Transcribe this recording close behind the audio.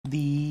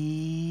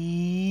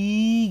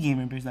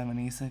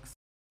TheGamerBear76.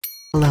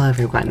 Hello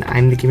everyone,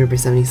 I'm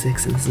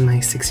TheGamerBear76 and this is my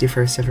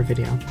 61st ever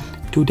video.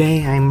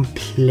 Today I'm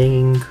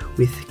playing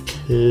with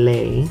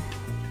clay.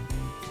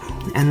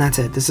 And that's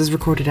it. This is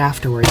recorded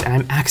afterwards, and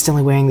I'm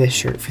accidentally wearing this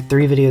shirt for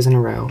 3 videos in a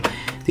row.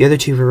 The other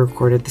 2 were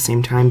recorded at the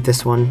same time.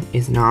 This one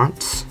is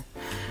not.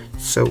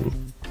 So,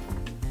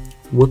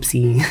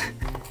 whoopsie.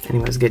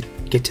 Anyways, get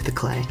to the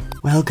clay.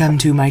 Welcome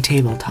to my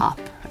tabletop.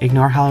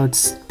 Ignore how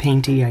it's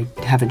painty, I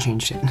haven't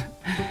changed it.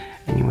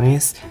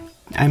 Anyways,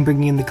 I'm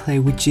bringing in the clay,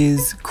 which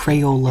is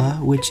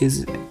Crayola, which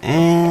is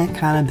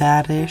kind of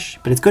bad-ish,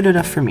 but it's good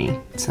enough for me,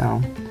 so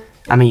I'm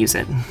gonna use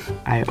it.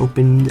 I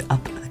opened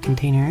up the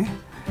container,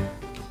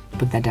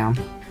 put that down,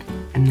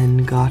 and then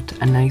got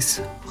a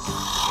nice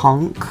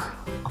hunk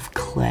of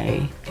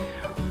clay,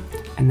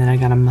 and then I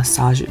gotta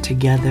massage it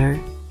together.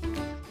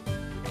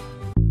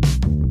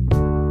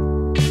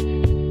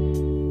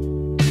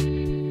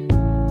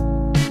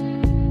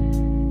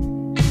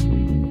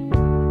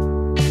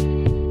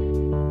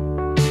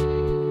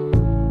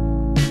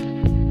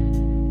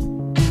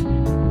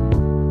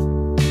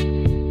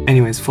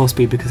 Anyways, full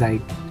speed because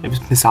I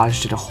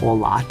massaged it a whole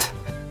lot.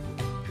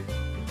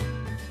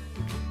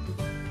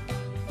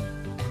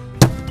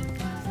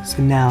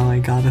 So now I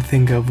gotta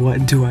think of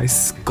what do I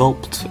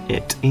sculpt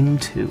it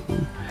into.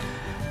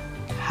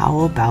 How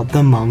about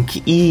the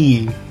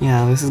monkey?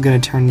 Yeah, this is gonna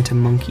turn into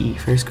monkey.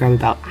 First grab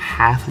about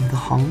half of the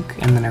hunk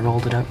and then I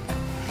rolled it up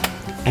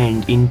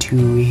and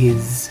into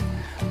his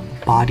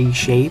body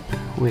shape,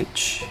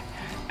 which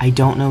I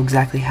don't know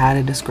exactly how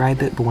to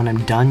describe it, but when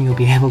I'm done you'll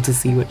be able to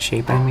see what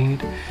shape I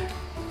made.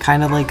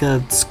 Kind of like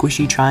a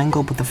squishy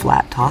triangle with a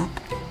flat top.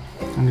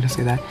 I'm gonna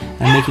say that.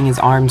 And I'm making his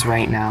arms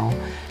right now,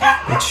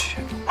 which...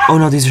 oh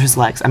no, these are his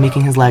legs. I'm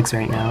making his legs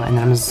right now, and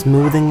then I'm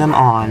smoothing them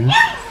on.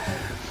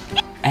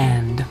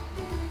 And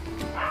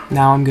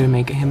now I'm gonna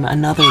make him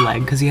another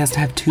leg, because he has to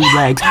have 2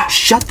 legs.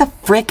 Shut the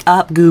frick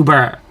up,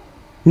 Goober!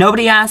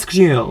 Nobody asked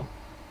you!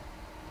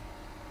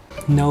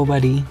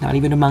 Nobody, not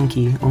even a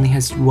monkey, only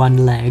has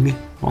 1 leg.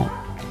 Well,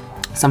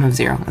 some have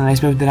 0. And I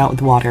smoothed it out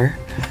with water.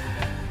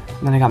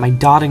 And then I got my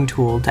dotting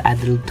tool to add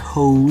little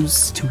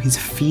toes to his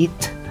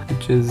feet,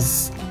 which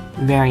is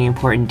a very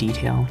important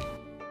detail.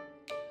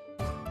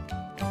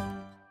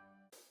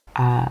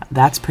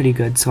 That's pretty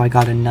good, so I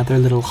got another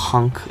little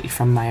hunk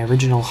from my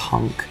original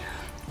hunk,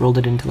 rolled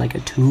it into like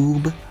a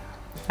tube,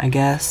 I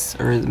guess,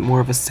 or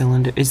more of a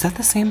cylinder. Is that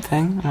the same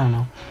thing? I don't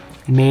know.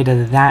 I made it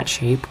of that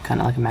shape,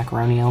 kind of like a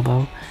macaroni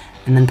elbow,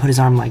 and then put his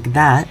arm like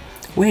that.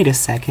 Wait a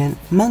second,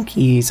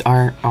 monkeys'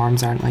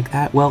 arms aren't like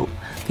that. Well,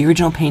 the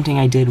original painting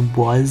I did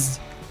was,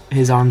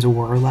 his arms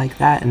were like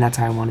that, and that's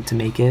how I wanted to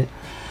make it.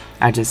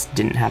 I just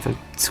didn't have a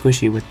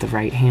squishy with the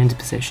right hand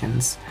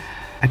positions.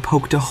 I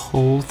poked a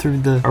hole through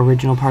the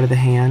original part of the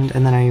hand,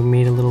 and then I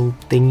made a little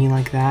thingy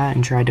like that,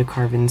 and tried to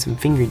carve in some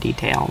finger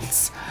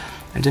details.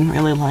 I didn't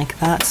really like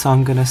that, so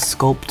I'm gonna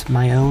sculpt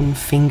my own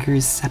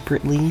fingers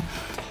separately,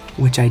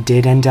 which I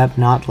did end up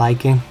not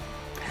liking.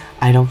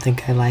 I don't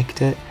think I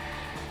liked it.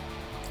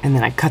 And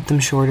then I cut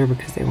them shorter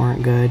because they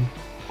weren't good.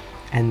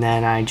 And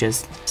then I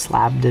just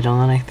slabbed it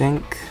on, I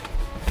think.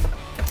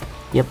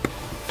 Yep.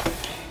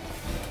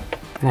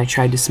 And I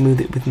tried to smooth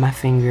it with my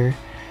finger.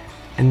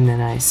 And then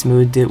I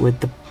smoothed it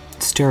with the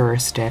stirrer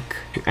stick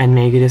and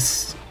made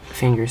his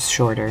fingers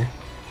shorter.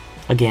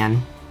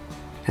 Again.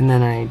 And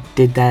then I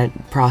did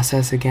that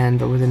process again,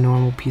 but with a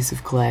normal piece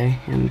of clay.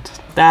 And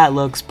that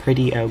looks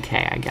pretty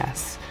okay, I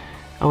guess.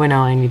 Oh wait,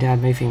 no, I need to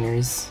add my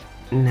fingers.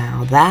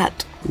 Now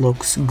that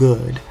looks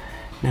good.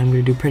 Now I'm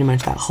going to do pretty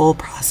much that whole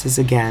process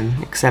again,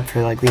 except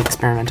for like the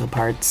experimental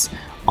parts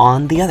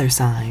on the other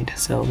side.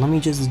 So let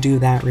me just do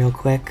that real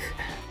quick.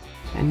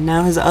 And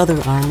now his other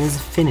arm is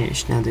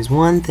finished. Now there's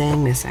one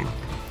thing missing.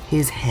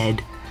 His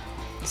head.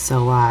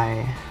 So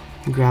I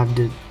grabbed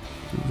a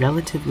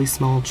relatively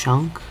small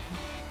chunk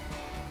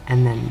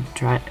and then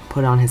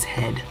put on his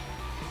head.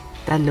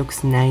 That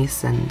looks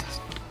nice and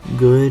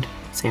good.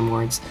 Same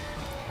words.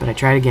 But I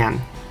tried again.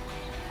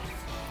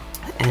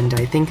 And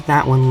I think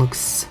that one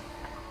looks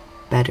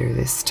better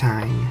this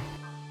time.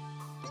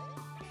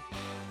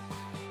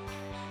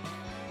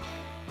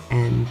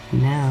 And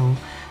now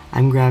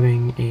I'm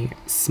grabbing a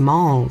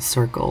small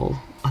circle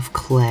of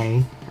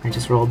clay. I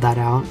just rolled that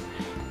out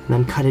and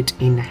then cut it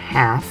in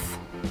half.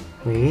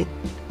 Wait.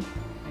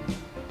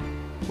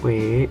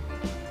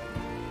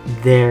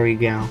 There we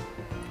go.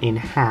 In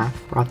half.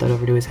 Brought that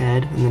over to his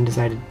head and then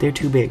decided they're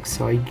too big,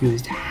 so I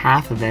used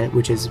half of it,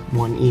 which is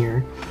 1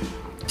 ear,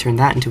 turned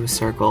that into a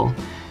circle,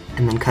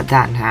 and then cut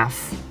that in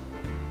half.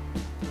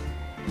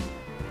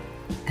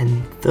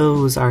 And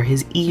those are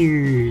his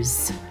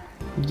ears.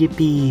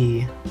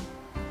 Yippee.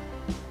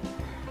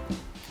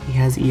 He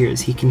has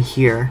ears, he can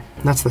hear.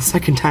 That's the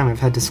 2nd time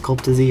I've had to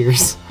sculpt his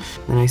ears.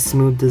 Then I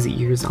smoothed his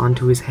ears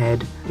onto his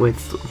head with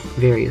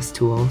various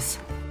tools.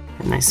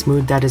 And I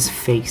smoothed out his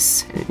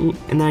face. And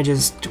then I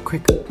just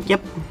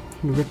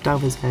ripped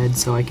off his head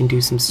so I can do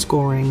some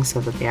scoring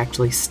so that they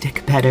actually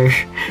stick better,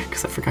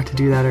 because I forgot to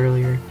do that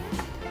earlier.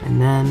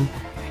 And then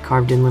I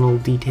carved in little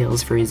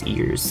details for his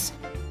ears.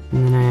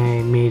 And then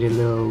I made made a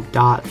little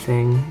dot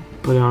thing,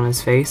 put it on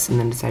his face, and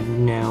then decided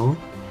no.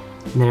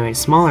 And then I made a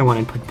smaller one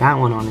and put that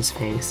one on his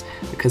face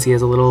because he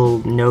has a little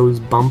nose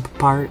bump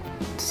part,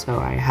 so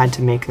I had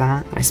to make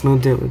that. I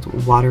smoothed it with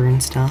water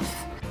and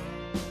stuff.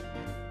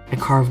 I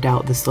carved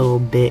out this little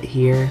bit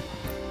here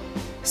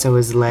so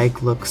his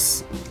leg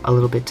looks a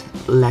little bit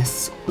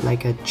less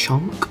like a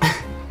chunk.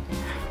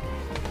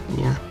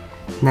 Yeah.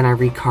 And then I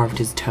recarved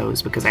his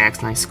toes because I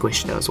accidentally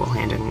squished those while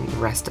handling the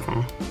rest of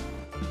them.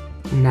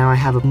 Now I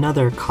have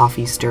another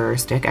coffee stirrer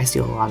stick, I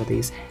steal a lot of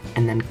these,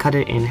 and then cut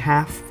it in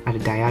half at a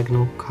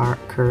diagonal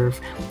curve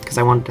because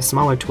I wanted a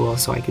smaller tool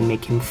so I can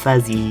make him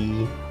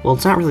fuzzy. Well,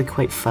 it's not really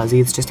quite fuzzy,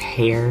 it's just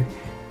hair,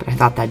 but I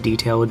thought that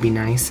detail would be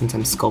nice since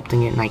I'm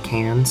sculpting it and I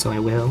can, so I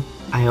will.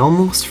 I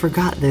almost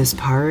forgot this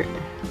part.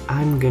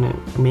 I'm gonna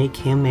make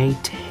him a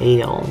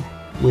tail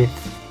with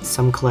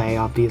some clay,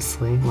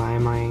 obviously. Why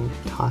am I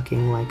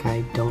talking like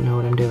I don't know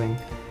what I'm doing?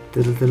 A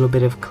little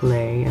bit of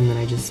clay, and then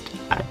I just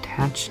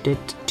attached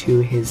it to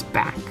his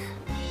back.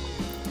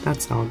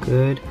 That's all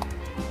good.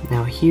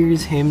 Now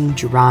here's him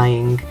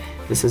drying.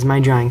 This is my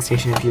drying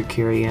station if you're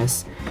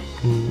curious.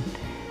 And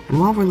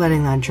while we're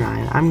letting that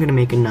dry, I'm gonna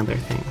make another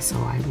thing. So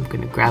I'm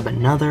gonna grab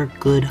another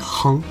good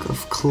hunk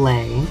of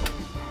clay.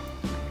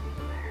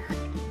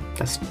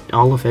 That's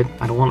all of it.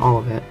 I don't want all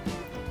of it.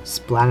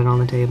 Splat it on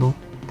the table,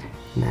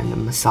 and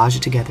then massage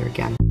it together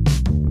again.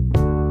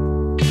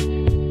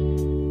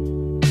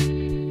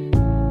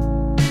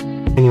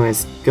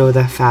 Anyways, go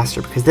that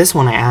faster because this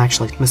one I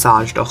actually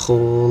massaged a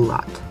whole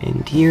lot.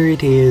 And here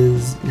it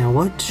is. Now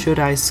what should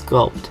I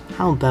sculpt?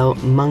 How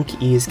about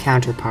Monkey's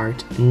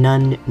counterpart,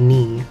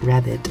 Nun-Knee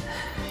Rabbit?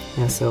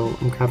 Yeah, so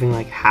I'm grabbing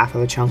like half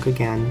of the chunk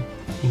again,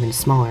 even a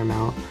smaller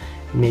amount,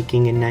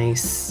 making a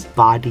nice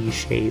body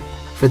shape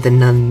for the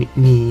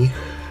Nun-Knee.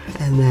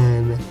 And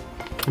then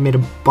I made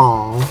a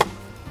ball,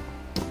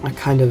 a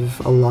kind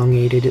of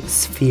elongated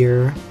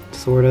sphere,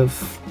 sort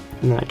of.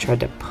 And then I tried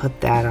to put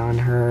that on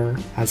her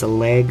as a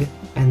leg,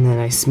 and then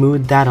I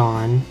smoothed that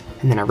on,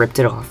 and then I ripped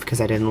it off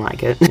because I didn't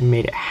like it. And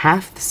made it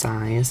half the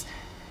size,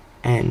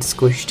 and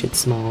squished it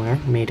smaller,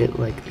 made it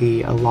like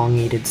the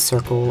elongated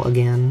circle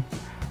again.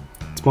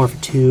 It's more of a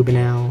tube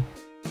now.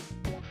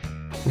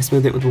 I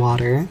smoothed it with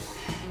water,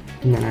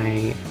 and then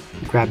I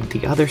grabbed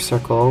the other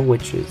circle,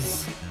 which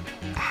is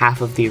half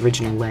of the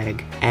original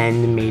leg,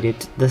 and made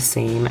it the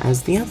same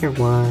as the other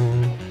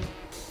one.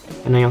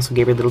 And I also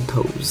gave her little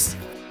toes.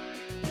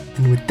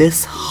 And with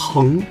this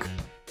hunk,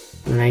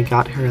 then I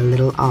got her a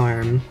little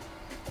arm.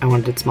 I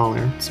wanted it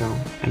smaller, so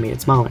I made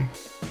it smaller.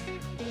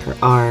 Her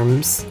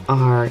arms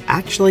are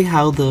actually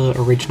how the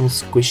original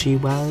squishy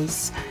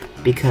was,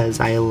 because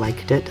I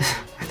liked it.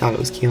 I thought it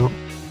was cute.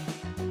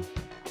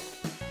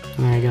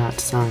 And I got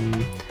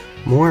some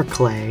more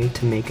clay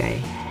to make a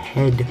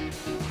head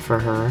for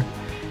her,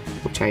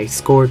 which I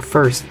scored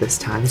first this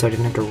time, so I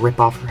didn't have to rip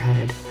off her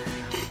head.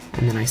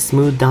 And then I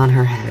smoothed on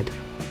her head.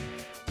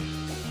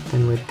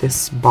 Then with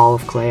this ball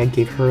of clay, I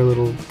gave her a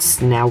little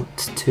snout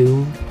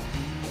too,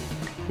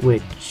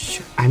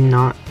 which I'm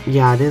not,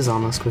 yeah, it is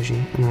almost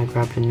squishy. And then I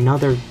grabbed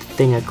another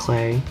thing of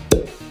clay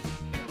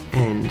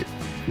and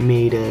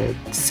made a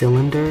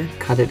cylinder,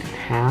 cut it in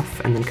half,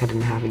 and then cut it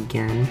in half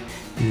again.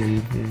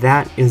 And then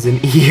that is an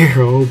ear.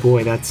 Oh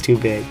boy, that's too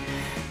big.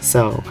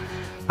 So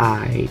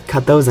I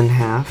cut those in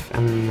half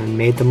and then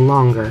made them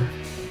longer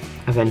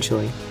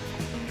eventually.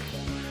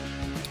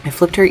 I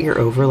flipped her ear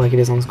over like it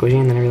is on Squishy,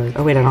 and then I realized,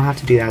 oh wait, I don't have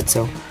to do that,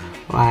 so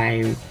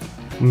I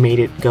made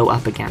it go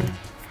up again.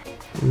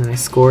 And then I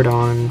scored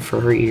on for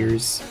her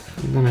ears.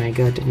 And then I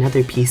got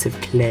another piece of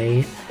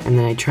clay, and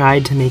then I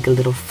tried to make a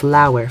little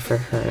flower for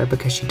her,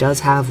 because she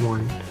does have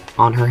one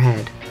on her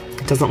head.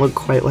 It doesn't look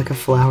quite like a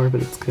flower,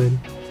 but it's good.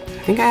 I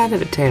think I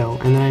added a tail,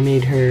 and then I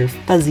made her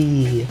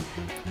fuzzy,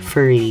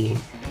 furry,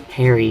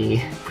 hairy,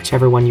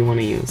 whichever one you want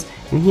to use.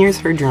 And here's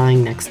her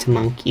drawing next to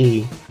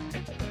Monkey.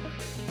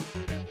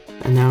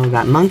 And now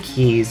that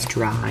Monkey's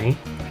dry,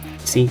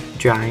 see,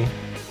 dry,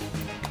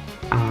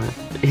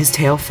 his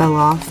tail fell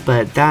off,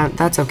 but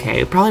that's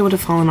okay. It probably would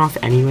have fallen off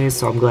anyways,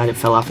 so I'm glad it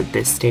fell off at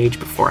this stage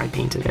before I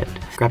painted it.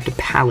 Grabbed a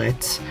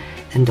palette,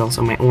 and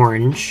also my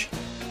orange,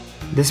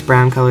 this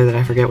brown color that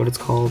I forget what it's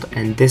called,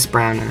 and this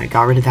brown, and I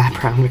got rid of that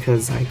brown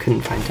because I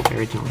couldn't find it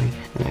originally.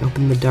 Then I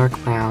opened the dark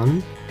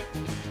brown,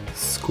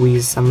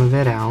 squeezed some of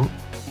it out,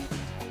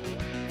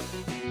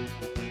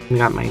 and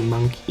got my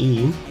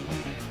Monkey,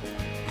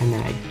 and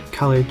then I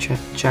color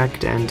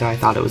checked, and I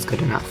thought it was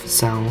good enough,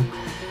 so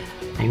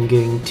I'm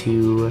going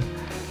to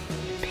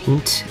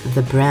paint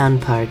the brown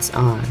parts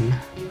on.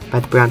 By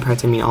the brown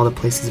parts I mean all the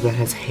places that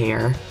has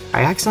hair.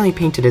 I accidentally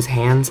painted his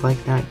hands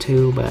like that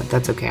too, but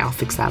that's okay, I'll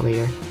fix that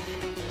later.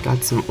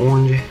 Got some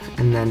orange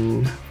and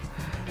then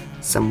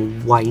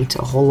some white,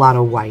 a whole lot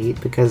of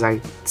white, because I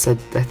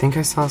think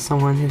I saw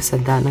someone who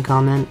said that in a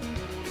comment,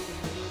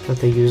 that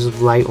they use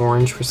light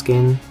orange for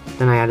skin.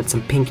 Then I added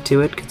some pink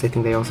to it, because I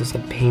think they also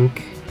said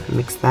pink.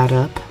 Mix that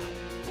up.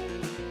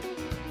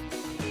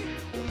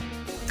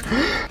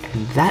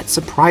 And that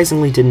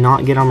surprisingly did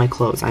not get on my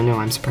clothes. I know,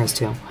 I'm surprised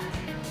too.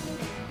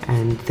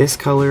 And this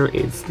color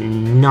is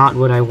not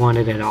what I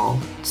wanted at all.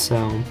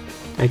 So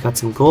I got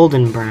some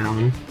golden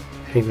brown,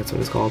 I think that's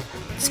what it's called.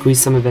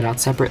 Squeezed some of it out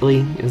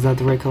separately. Is that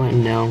the right color?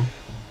 No.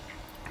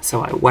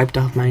 So I wiped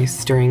off my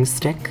stirring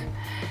stick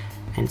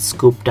and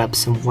scooped up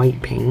some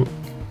white paint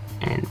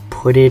and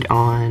put it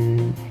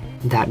on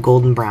that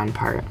golden brown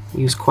part.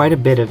 Used quite a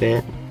bit of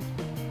it.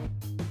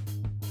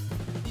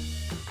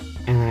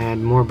 And I had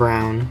more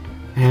brown.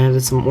 I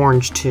added some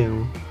orange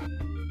too.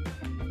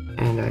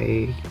 And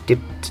I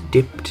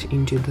dipped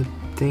into the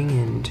thing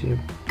and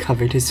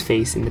covered his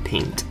face in the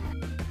paint.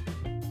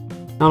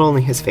 Not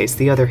only his face,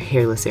 the other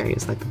hairless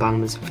areas like the bottom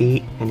of his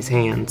feet and his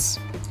hands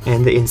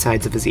and the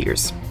insides of his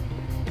ears.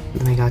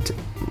 Then I got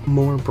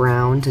more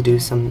brown to do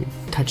some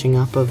touching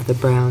up of the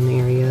brown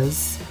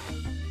areas.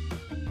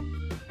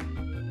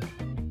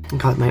 I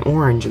got my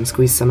orange and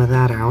squeezed some of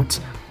that out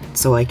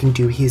so I can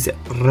do his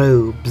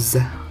robes.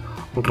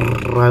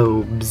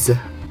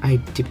 I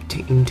dipped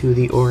into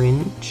the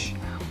orange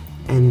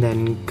and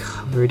then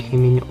covered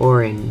him in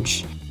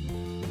orange.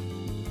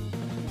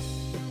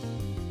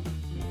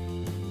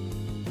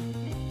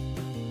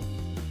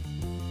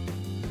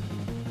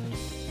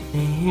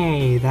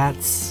 Hey,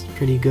 that's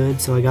pretty good.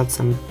 So I got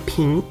some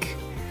pink,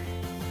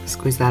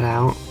 squeezed that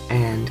out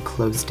and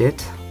closed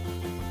it,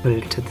 put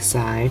it to the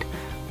side.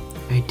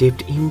 I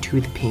dipped into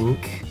the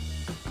pink,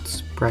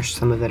 brushed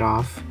some of it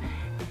off,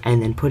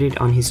 and then put it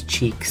on his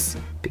cheeks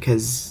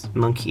because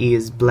Monkey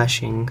is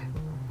blushing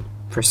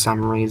for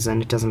some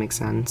reason. It doesn't make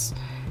sense.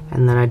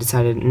 And then I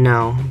decided,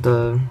 no,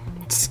 the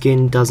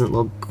skin doesn't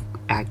look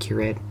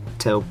accurate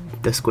to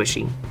the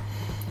squishy.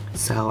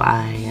 So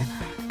I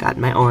got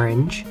my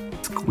orange,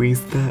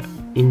 squeezed that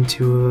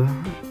into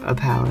a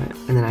palette,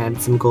 and then I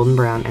added some golden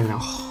brown and a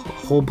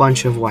whole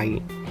bunch of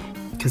white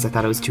because I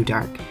thought it was too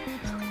dark.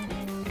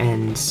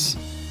 And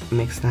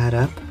mix that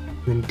up,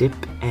 then dip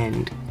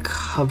and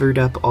covered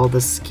up all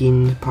the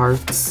skin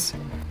parts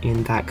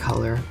in that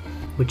color,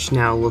 which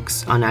now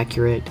looks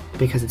inaccurate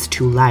because it's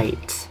too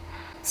light.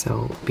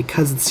 So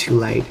because it's too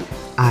light,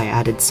 I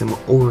added some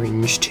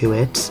orange to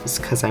it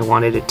because I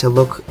wanted it to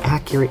look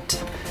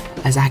accurate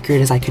as I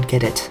could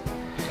get it.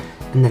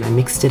 And then I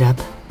mixed it up,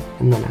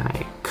 and then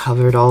I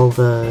covered all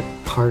the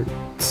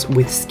parts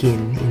with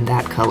skin in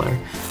that color,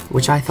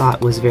 which I thought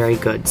was very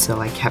good,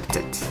 so I kept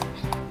it.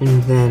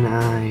 And then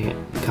I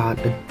got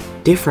a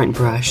different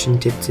brush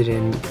and dipped it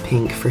in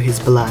pink for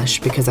his blush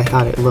because I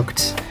thought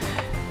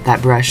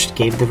that brush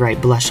gave the right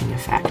blushing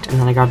effect. And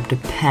then I grabbed a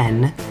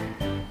pen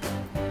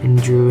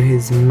and drew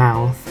his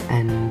mouth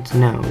and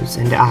nose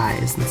and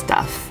eyes and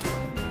stuff.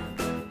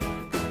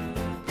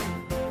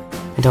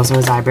 And also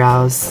his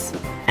eyebrows.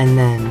 And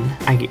then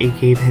I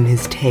gave him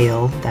his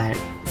tail that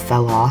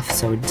fell off,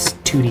 so it's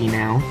 2D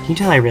now. You can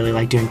tell I really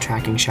like doing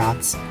tracking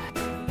shots.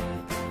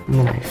 And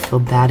then I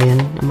filled that in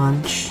a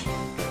bunch.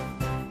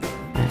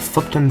 I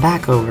flipped him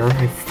back over.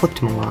 I flipped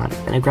him a lot.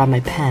 Then I grabbed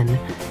my pen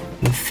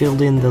and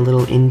filled in the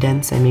little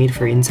indents I made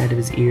for inside of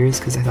his ears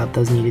because I thought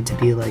those needed to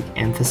be like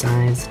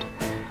emphasized.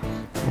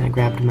 And I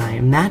grabbed my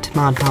matte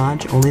Mod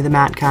Podge, only the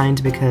matte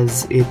kind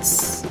because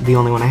it's the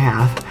only one I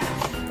have.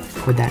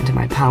 Poured that into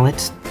my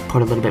palette,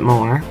 poured a little bit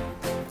more,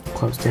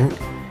 closed it,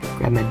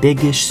 grabbed my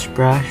biggish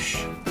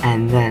brush,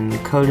 and then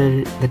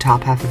coated the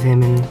top half of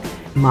him in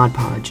Mod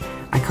Podge.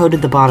 I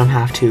coated the bottom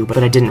half too,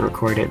 but I didn't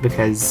record it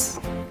because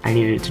I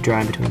needed it to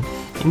dry in between.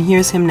 And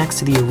here's him next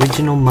to the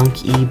original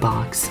Monkey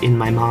box in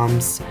my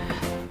mom's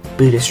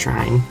Buddhist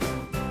shrine.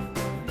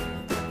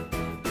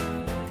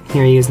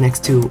 Here he is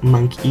next to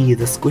Monkey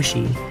the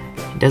Squishy.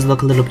 He does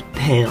look a little bit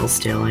pale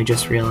still, I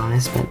just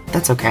realized, but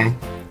that's okay.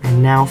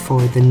 And now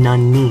for the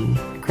Nun-Ni.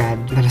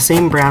 Grabbed the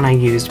same brown I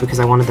used because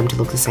I wanted them to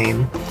look the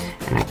same,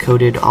 and I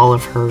coated all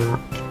of her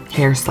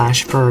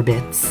hair/fur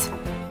bits.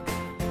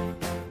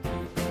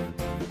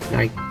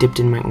 I dipped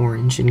in my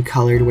orange and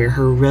colored where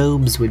her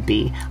robes would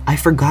be. I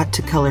forgot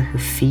to color her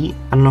feet.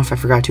 I don't know if I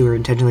forgot to or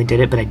intentionally did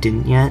it, but I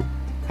didn't yet.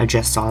 I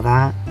just saw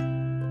that.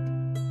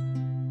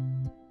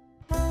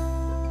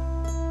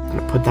 And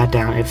I put that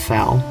down, it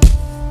fell.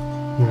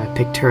 And then I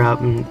picked her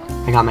up and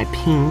I got my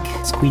pink,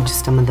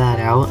 squeezed some of that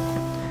out.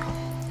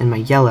 And my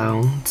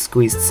yellow,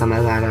 squeezed some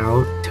of that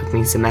out. Took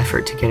me some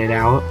effort to get it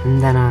out.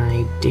 And then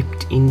I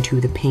dipped into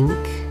the pink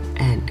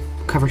and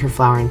covered her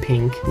flower in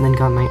pink, and then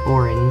got my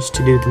orange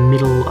to do the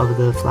middle of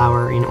the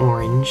flower in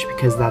orange,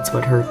 because that's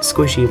what her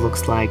squishy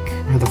looks like,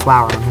 or the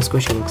flower on her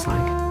squishy looks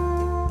like.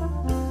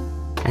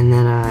 And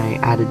then I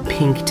added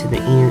pink to the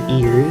inner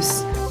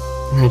ears,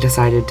 and I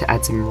decided to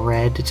add some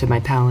red to my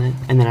palette,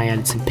 and then I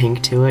added some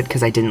pink to it,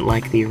 because I didn't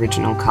like the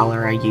original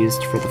color I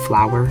used for the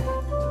flower.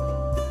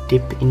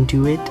 Dip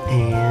into it,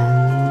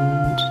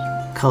 and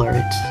color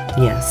it.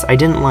 Yes, I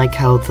didn't like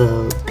how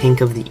the pink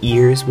of the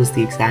ears was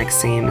the exact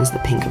same as the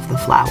pink of the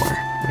flower.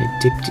 I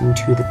dipped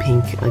into the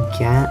pink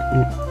again.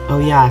 Oh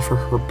yeah, for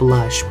her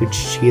blush, which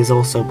she is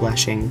also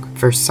blushing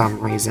for some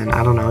reason.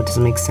 I don't know, it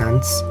doesn't make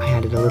sense. I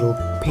added a little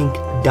pink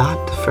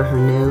dot for her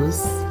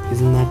nose.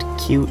 Isn't that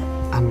cute?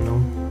 I don't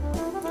know.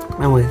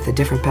 And with a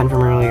different pen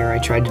from earlier, I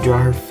tried to draw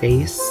her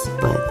face,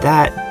 but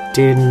that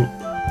didn't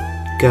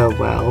go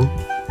well.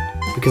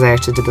 because I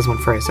actually did this one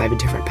first. I have a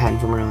different pen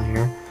from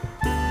earlier.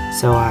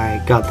 So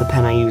I got the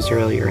pen I used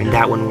earlier, and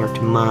that one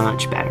worked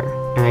much better.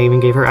 And I even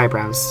gave her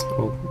eyebrows,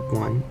 well,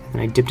 one.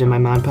 And I dipped in my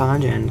Mod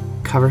Podge and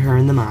covered her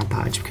in the Mod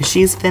Podge, because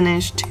she's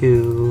finished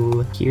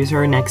too. Here's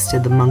her next to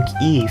the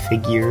monkey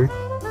figure.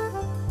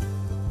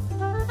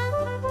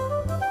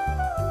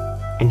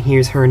 And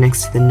here's her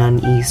next to the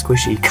Nun-E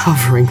squishy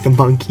covering the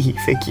monkey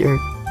figure.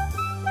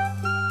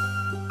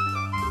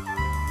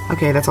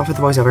 Okay, that's all for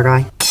the voiceover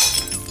guy.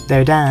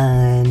 They're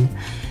done.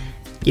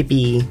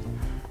 Yippee.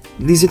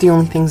 These are the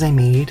only things I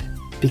made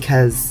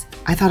because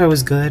I thought it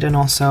was good, and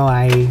also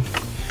I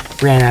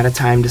ran out of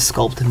time to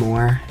sculpt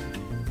more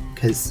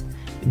because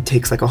it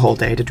takes like a whole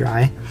day to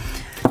dry.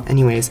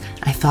 Anyways,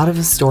 I thought of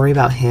a story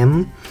about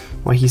him,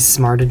 why he's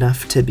smart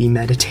enough to be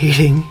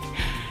meditating,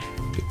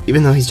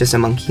 even though he's just a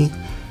monkey.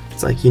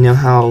 It's like, you know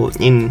how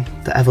in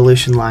the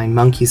evolution line,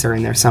 monkeys are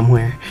in there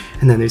somewhere,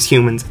 and then there's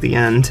humans at the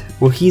end.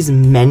 Well, he's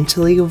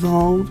mentally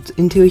evolved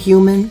into a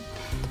human,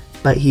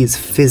 but he's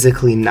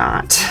physically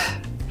not.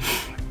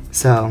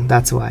 So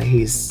that's why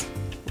he's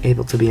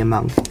able to be a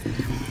monk.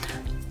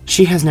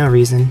 She has no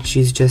reason.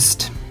 She's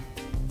just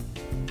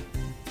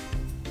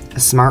a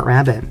smart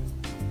rabbit.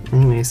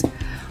 Anyways,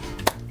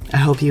 I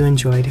hope you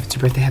enjoyed. If it's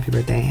your birthday, happy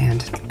birthday,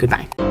 and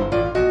goodbye.